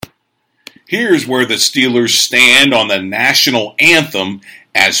Here's where the Steelers stand on the national anthem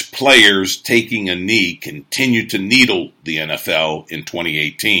as players taking a knee continue to needle the NFL in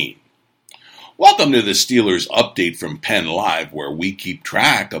 2018. Welcome to the Steelers Update from Penn Live, where we keep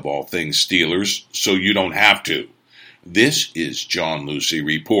track of all things Steelers so you don't have to. This is John Lucy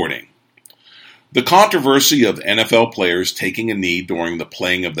reporting. The controversy of NFL players taking a knee during the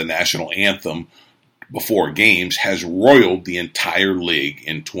playing of the national anthem before games has roiled the entire league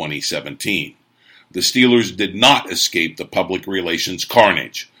in 2017. The Steelers did not escape the public relations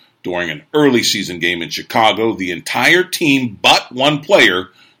carnage. During an early season game in Chicago, the entire team but one player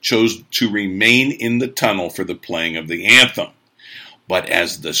chose to remain in the tunnel for the playing of the anthem. But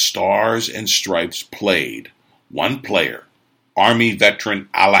as the Stars and Stripes played, one player, Army veteran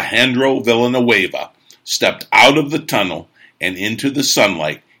Alejandro Villanueva, stepped out of the tunnel and into the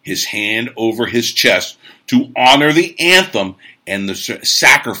sunlight, his hand over his chest to honor the anthem and the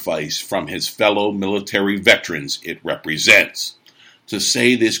sacrifice from his fellow military veterans it represents. To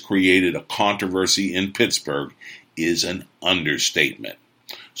say this created a controversy in Pittsburgh is an understatement.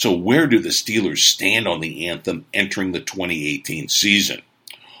 So where do the Steelers stand on the anthem entering the 2018 season?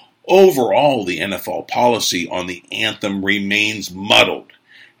 Overall, the NFL policy on the anthem remains muddled.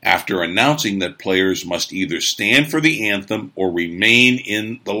 After announcing that players must either stand for the anthem or remain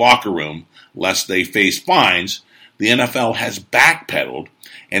in the locker room lest they face fines, the NFL has backpedaled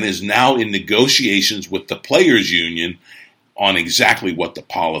and is now in negotiations with the players' union on exactly what the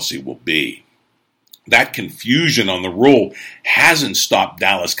policy will be. That confusion on the rule hasn't stopped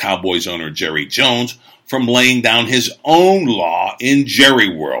Dallas Cowboys owner Jerry Jones from laying down his own law in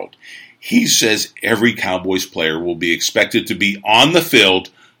Jerry World. He says every Cowboys player will be expected to be on the field,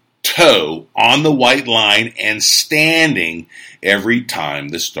 toe on the white line, and standing every time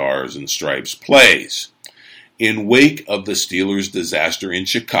the Stars and Stripes plays. In wake of the Steelers' disaster in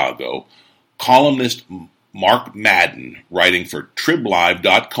Chicago, columnist Mark Madden, writing for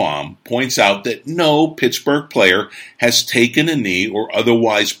TribLive.com, points out that no Pittsburgh player has taken a knee or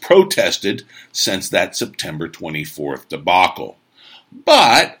otherwise protested since that September 24th debacle.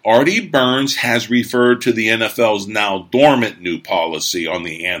 But Artie Burns has referred to the NFL's now dormant new policy on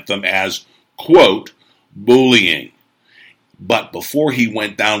the anthem as, quote, bullying. But before he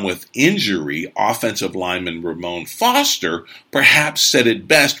went down with injury, offensive lineman Ramon Foster perhaps said it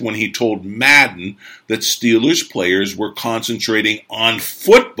best when he told Madden that Steelers players were concentrating on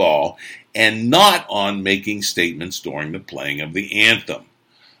football and not on making statements during the playing of the anthem.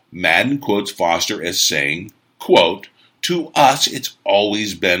 Madden quotes Foster as saying, quote, to us, it's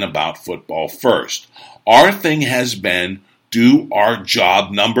always been about football first. Our thing has been do our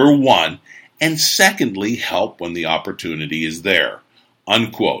job, number one, and secondly, help when the opportunity is there,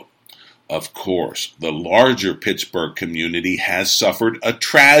 unquote. Of course, the larger Pittsburgh community has suffered a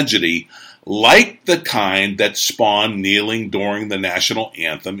tragedy like the kind that spawned kneeling during the national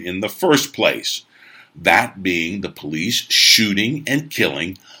anthem in the first place, that being the police shooting and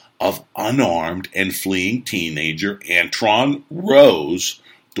killing of unarmed and fleeing teenager Antron Rose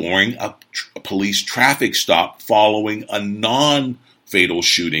during a police traffic stop following a non-fatal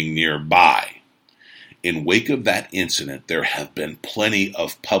shooting nearby. In wake of that incident, there have been plenty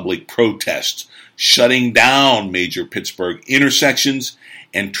of public protests shutting down major Pittsburgh intersections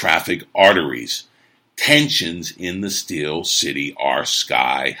and traffic arteries. Tensions in the Steel City are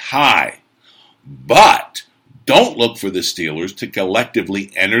sky high. But don't look for the Steelers to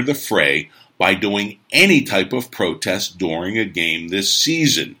collectively enter the fray by doing any type of protest during a game this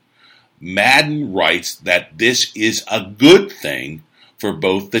season. Madden writes that this is a good thing for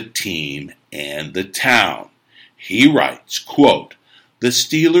both the team and the town. He writes, quote, the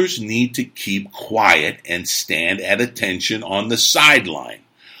Steelers need to keep quiet and stand at attention on the sideline.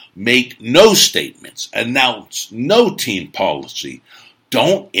 Make no statements, announce no team policy.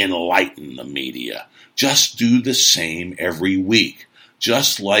 Don't enlighten the media. Just do the same every week,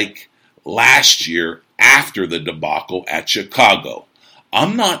 just like last year after the debacle at Chicago.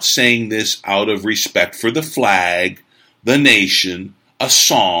 I'm not saying this out of respect for the flag, the nation, a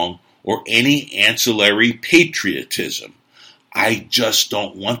song, or any ancillary patriotism. I just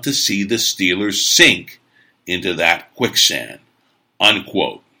don't want to see the Steelers sink into that quicksand,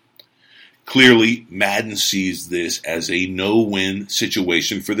 unquote. Clearly, Madden sees this as a no-win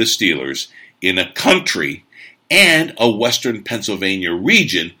situation for the Steelers in a country and a Western Pennsylvania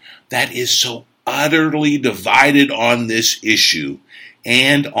region that is so utterly divided on this issue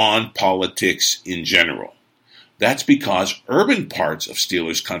and on politics in general. That's because urban parts of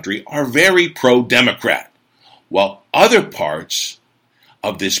Steelers country are very pro-Democrat, while other parts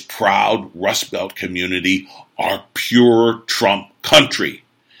of this proud Rust Belt community are pure Trump country.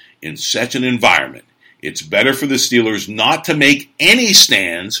 in such an environment, it's better for the Steelers not to make any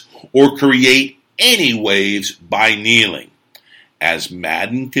stands or create any waves by kneeling. As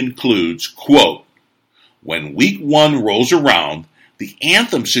Madden concludes, quote, when week 1 rolls around, the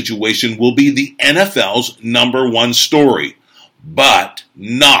anthem situation will be the NFL's #1 story, but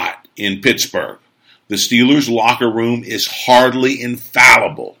not in Pittsburgh. The Steelers' locker room is hardly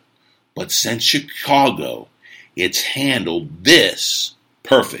infallible, but since Chicago, it's handled this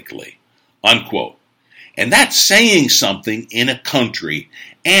perfectly, unquote. And that's saying something in a country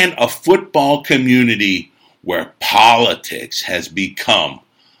and a football community where politics has become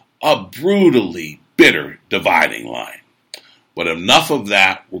a brutally bitter dividing line. But enough of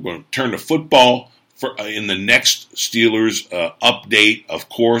that. We're going to turn to football in the next Steelers update, of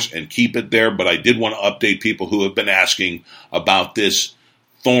course, and keep it there. But I did want to update people who have been asking about this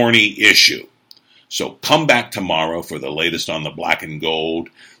thorny issue. So come back tomorrow for the latest on the black and gold.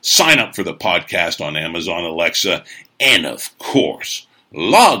 Sign up for the podcast on Amazon Alexa. And, of course,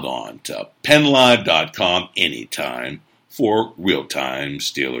 log on to PennLive.com anytime for real-time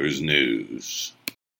Steelers news.